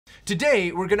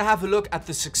Today, we're gonna have a look at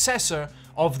the successor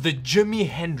of the Jimi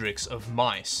Hendrix of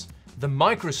mice, the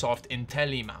Microsoft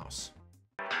IntelliMouse.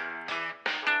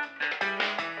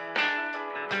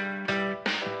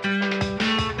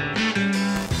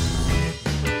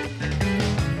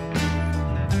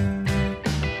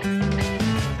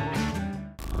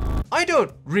 I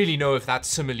don't really know if that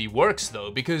simile works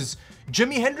though, because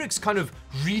Jimi Hendrix kind of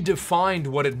redefined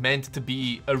what it meant to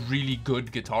be a really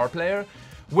good guitar player,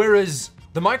 whereas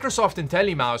the Microsoft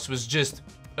IntelliMouse was just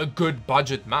a good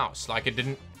budget mouse. Like, it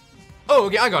didn't... Oh,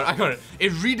 okay, I got it.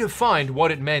 It redefined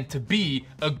what it meant to be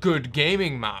a good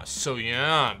gaming mouse. So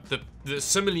yeah, the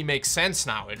simile makes sense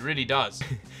now, it really does.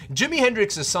 Jimi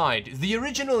Hendrix aside, the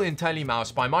original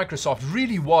IntelliMouse by Microsoft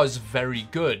really was very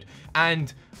good,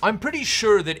 and I'm pretty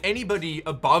sure that anybody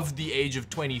above the age of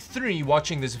 23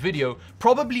 watching this video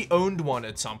probably owned one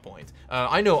at some point.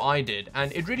 I know I did,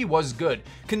 and it really was good.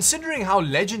 Considering how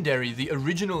legendary the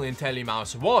original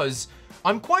IntelliMouse was,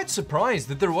 I'm quite surprised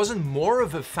that there wasn't more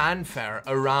of a fanfare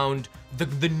around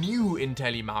the new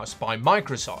IntelliMouse by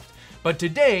Microsoft. But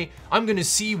today, I'm gonna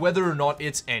see whether or not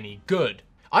it's any good.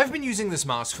 I've been using this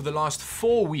mouse for the last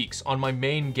 4 weeks on my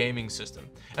main gaming system,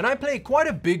 and I play quite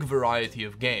a big variety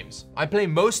of games. I play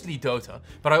mostly Dota,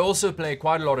 but I also play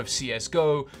quite a lot of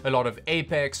CSGO, a lot of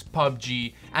Apex,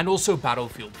 PUBG, and also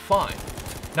Battlefield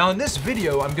 5. Now in this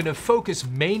video, I'm gonna focus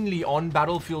mainly on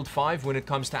Battlefield 5 when it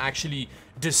comes to actually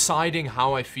deciding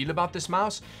how I feel about this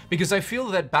mouse, because I feel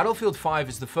that Battlefield 5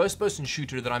 is the first-person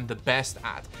shooter that I'm the best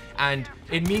at, and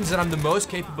it means that I'm the most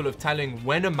capable of telling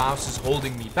when a mouse is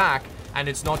holding me back, and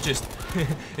it's not just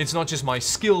it's not just my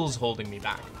skills holding me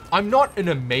back. I'm not an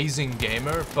amazing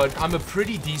gamer, but I'm a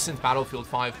pretty decent Battlefield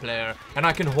 5 player, and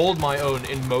I can hold my own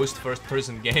in most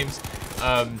first-person games.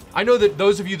 I know that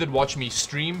those of you that watch me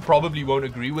stream probably won't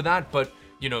agree with that, but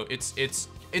you know,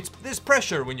 there's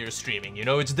pressure when you're streaming, you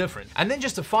know, it's different. And then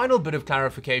just a final bit of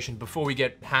clarification before we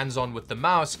get hands-on with the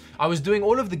mouse. I was doing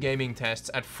all of the gaming tests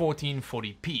at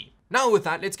 1440p. Now with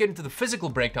that, let's get into the physical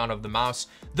breakdown of the mouse.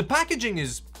 The packaging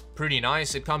is pretty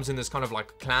nice. It comes in this kind of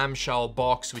like clamshell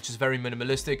box, which is very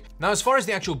minimalistic. Now, as far as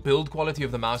the actual build quality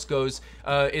of the mouse goes,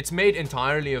 it's made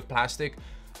entirely of plastic.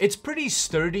 It's pretty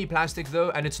sturdy plastic though,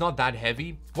 and it's not that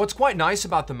heavy. What's quite nice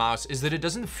about the mouse is that it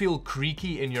doesn't feel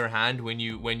creaky in your hand when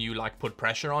you like put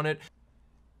pressure on it.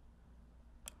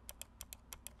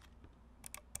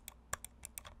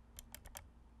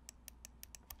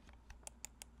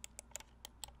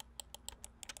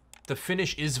 The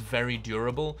finish is very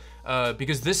durable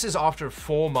because this is after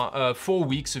 4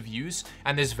 weeks of use,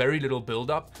 and there's very little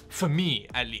buildup, for me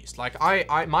at least. Like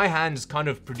my hands kind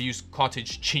of produce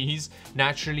cottage cheese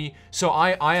naturally, so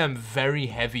I am very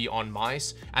heavy on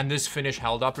mice, and this finish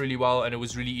held up really well, and it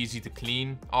was really easy to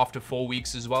clean after 4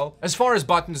 weeks as well. As far as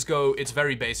buttons go, it's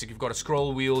very basic. You've got a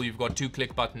scroll wheel, you've got 2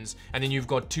 click buttons, and then you've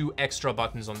got 2 extra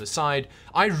buttons on the side.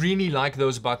 I really like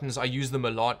those buttons. I use them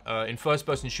a lot. In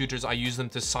first-person shooters, I use them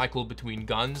to cycle between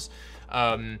guns,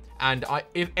 and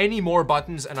if any more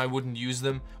buttons and I wouldn't use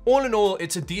them. All in all,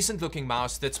 it's a decent looking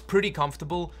mouse that's pretty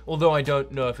comfortable, although I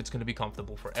don't know if it's going to be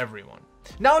comfortable for everyone.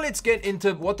 Now let's get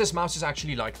into what this mouse is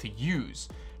actually like to use.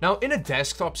 Now, in a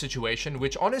desktop situation,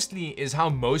 which honestly is how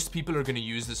most people are going to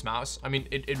use this mouse, I mean,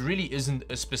 it really isn't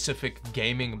a specific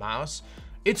gaming mouse.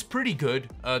 It's pretty good.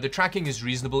 The tracking is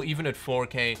reasonable, even at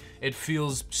 4K. It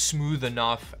feels smooth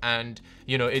enough, and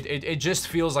you know, it just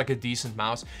feels like a decent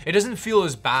mouse. It doesn't feel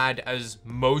as bad as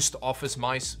most office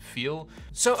mice feel.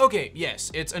 So okay, yes,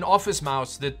 it's an office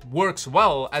mouse that works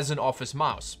well as an office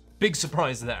mouse. Big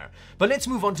surprise there. But let's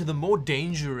move on to the more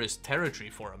dangerous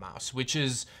territory for a mouse, which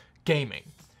is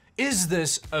gaming. Is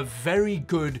this a very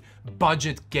good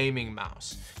budget gaming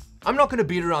mouse? I'm not going to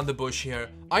beat around the bush here.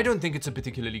 I don't think it's a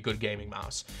particularly good gaming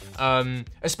mouse,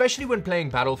 especially when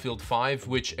playing Battlefield 5,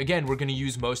 which again, we're going to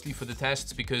use mostly for the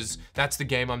tests because that's the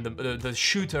game the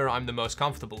shooter I'm the most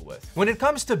comfortable with. When it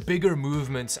comes to bigger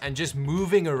movements and just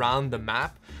moving around the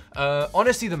map,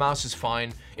 honestly, the mouse is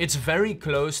fine. It's very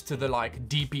close to the like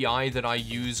DPI that I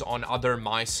use on other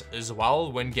mice as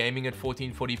well when gaming at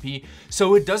 1440p,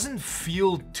 so it doesn't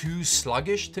feel too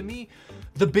sluggish to me.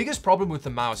 The biggest problem with the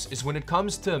mouse is when it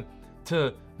comes to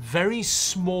very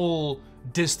small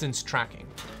distance tracking.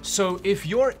 So if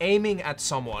you're aiming at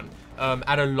someone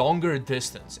at a longer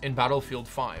distance in Battlefield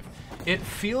 5, it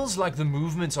feels like the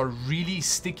movements are really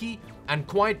sticky and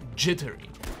quite jittery.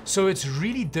 So it's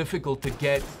really difficult to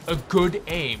get a good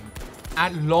aim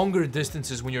at longer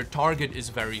distances when your target is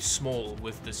very small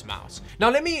with this mouse. Now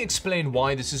let me explain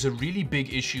why this is a really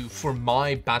big issue for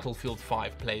my Battlefield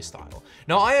 5 playstyle.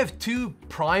 Now I have two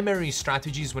primary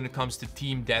strategies when it comes to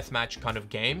team deathmatch kind of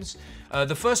games.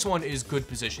 The first one is good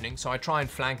positioning, so I try and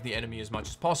flank the enemy as much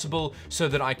as possible so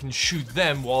that I can shoot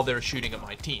them while they're shooting at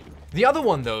my team. The other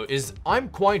one though is I'm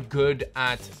quite good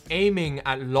at aiming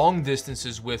at long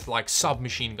distances with like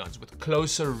submachine guns, with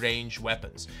closer range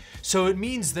weapons. So it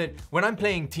means that when I'm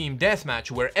playing team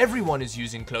deathmatch where everyone is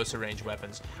using closer range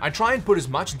weapons, I try and put as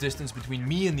much distance between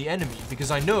me and the enemy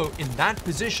because I know in that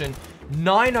position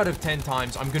 9 out of 10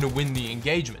 times I'm gonna win the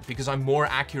engagement because I'm more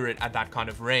accurate at that kind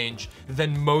of range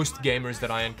than most gamers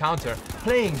that I encounter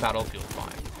playing Battlefield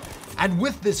 5. And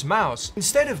with this mouse,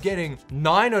 instead of getting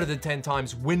 9 out of the 10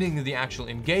 times winning the actual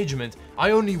engagement,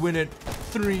 I only win it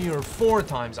 3 or 4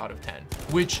 times out of 10,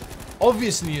 which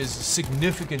obviously is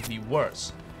significantly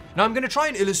worse. Now I'm gonna try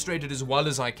and illustrate it as well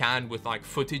as I can with like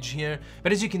footage here,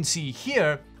 but as you can see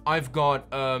here, I've got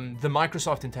the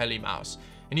Microsoft IntelliMouse.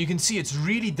 And you can see it's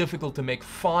really difficult to make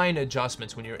fine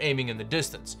adjustments when you're aiming in the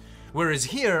distance. Whereas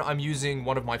here, I'm using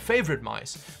one of my favorite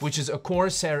mice, which is a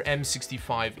Corsair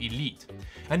M65 Elite.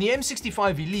 And the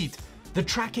M65 Elite, the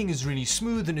tracking is really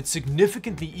smooth and it's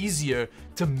significantly easier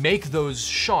to make those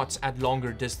shots at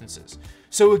longer distances.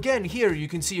 So again, here you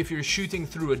can see if you're shooting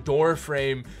through a door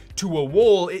frame to a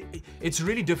wall, it's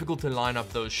really difficult to line up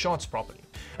those shots properly.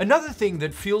 Another thing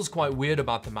that feels quite weird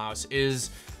about the mouse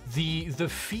is the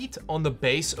feet on the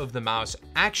base of the mouse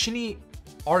actually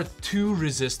are too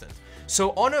resistant.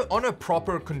 So on a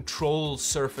proper control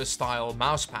surface style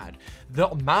mouse pad,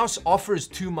 the mouse offers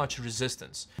too much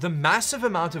resistance. The massive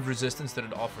amount of resistance that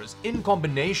it offers in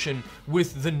combination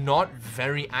with the not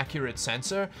very accurate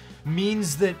sensor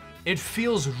means that it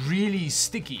feels really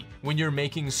sticky when you're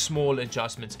making small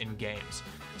adjustments in games.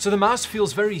 So the mouse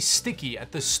feels very sticky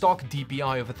at the stock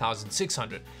DPI of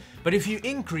 1600. But if you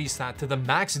increase that to the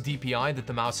max DPI that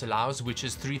the mouse allows, which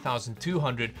is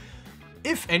 3200,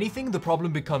 if anything, the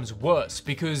problem becomes worse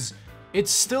because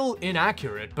it's still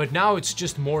inaccurate, but now it's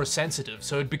just more sensitive,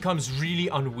 so it becomes really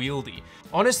unwieldy.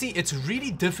 Honestly, it's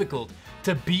really difficult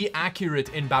to be accurate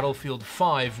in Battlefield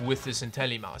 5 with this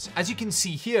IntelliMouse. As you can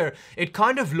see here, it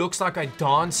kind of looks like I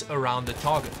dance around the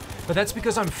target, but that's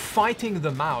because I'm fighting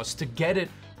the mouse to get it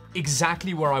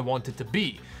exactly where I want it to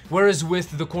be. Whereas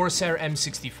with the Corsair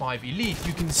M65 Elite,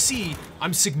 you can see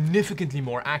I'm significantly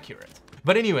more accurate.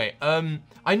 But anyway,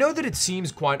 I know that it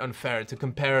seems quite unfair to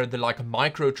compare the like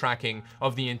micro tracking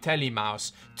of the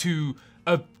IntelliMouse to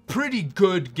a pretty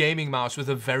good gaming mouse with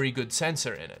a very good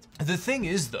sensor in it. The thing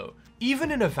is though,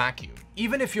 even in a vacuum,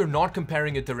 even if you're not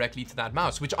comparing it directly to that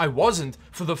mouse, which I wasn't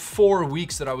for the 4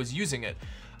 weeks that I was using it,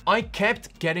 I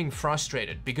kept getting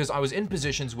frustrated because I was in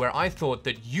positions where I thought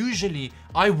that usually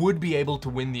I would be able to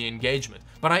win the engagement,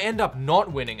 but I end up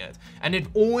not winning it, and it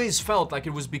always felt like it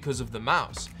was because of the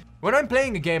mouse. When I'm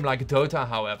playing a game like Dota,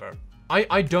 however,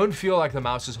 I don't feel like the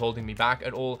mouse is holding me back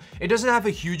at all. It doesn't have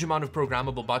a huge amount of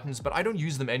programmable buttons, but I don't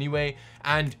use them anyway,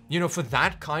 and you know, for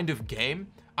that kind of game,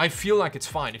 I feel like it's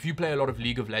fine. If you play a lot of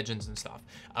League of Legends and stuff,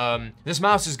 this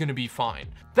mouse is gonna be fine.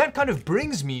 That kind of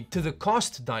brings me to the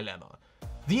cost dilemma.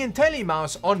 The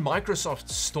IntelliMouse on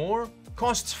Microsoft's store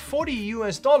costs $40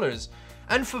 US,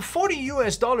 and for $40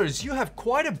 US, you have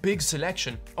quite a big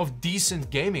selection of decent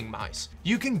gaming mice.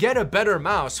 You can get a better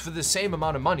mouse for the same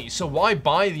amount of money, so why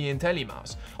buy the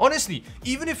IntelliMouse? Honestly,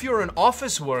 even if you're an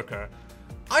office worker,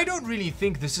 I don't really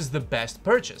think this is the best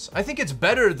purchase. I think it's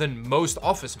better than most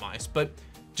office mice, but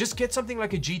just get something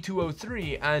like a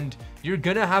G203 and you're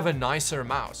gonna have a nicer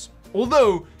mouse.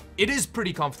 Although, it is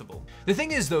pretty comfortable. The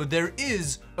thing is though, there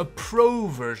is a pro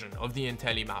version of the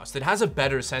IntelliMouse that has a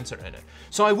better sensor in it.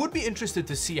 So I would be interested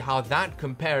to see how that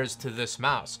compares to this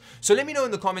mouse. So let me know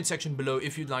in the comment section below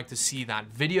if you'd like to see that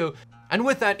video. And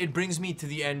with that, it brings me to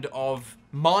the end of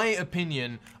my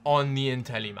opinion on the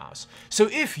IntelliMouse. So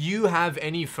if you have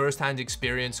any first-hand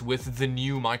experience with the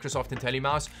new Microsoft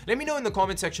IntelliMouse, let me know in the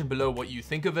comment section below what you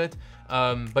think of it.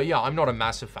 But yeah, I'm not a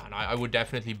massive fan. I would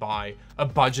definitely buy a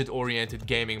budget-oriented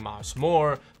gaming mouse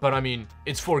more, but I mean,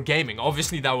 it's for gaming.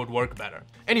 Obviously, that would work better.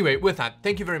 Anyway, with that,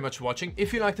 thank you very much for watching.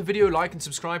 If you liked the video, like and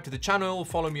subscribe to the channel.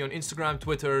 Follow me on Instagram,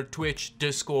 Twitter, Twitch,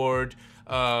 Discord,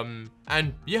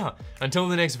 and yeah, until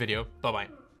the next video,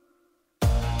 bye-bye.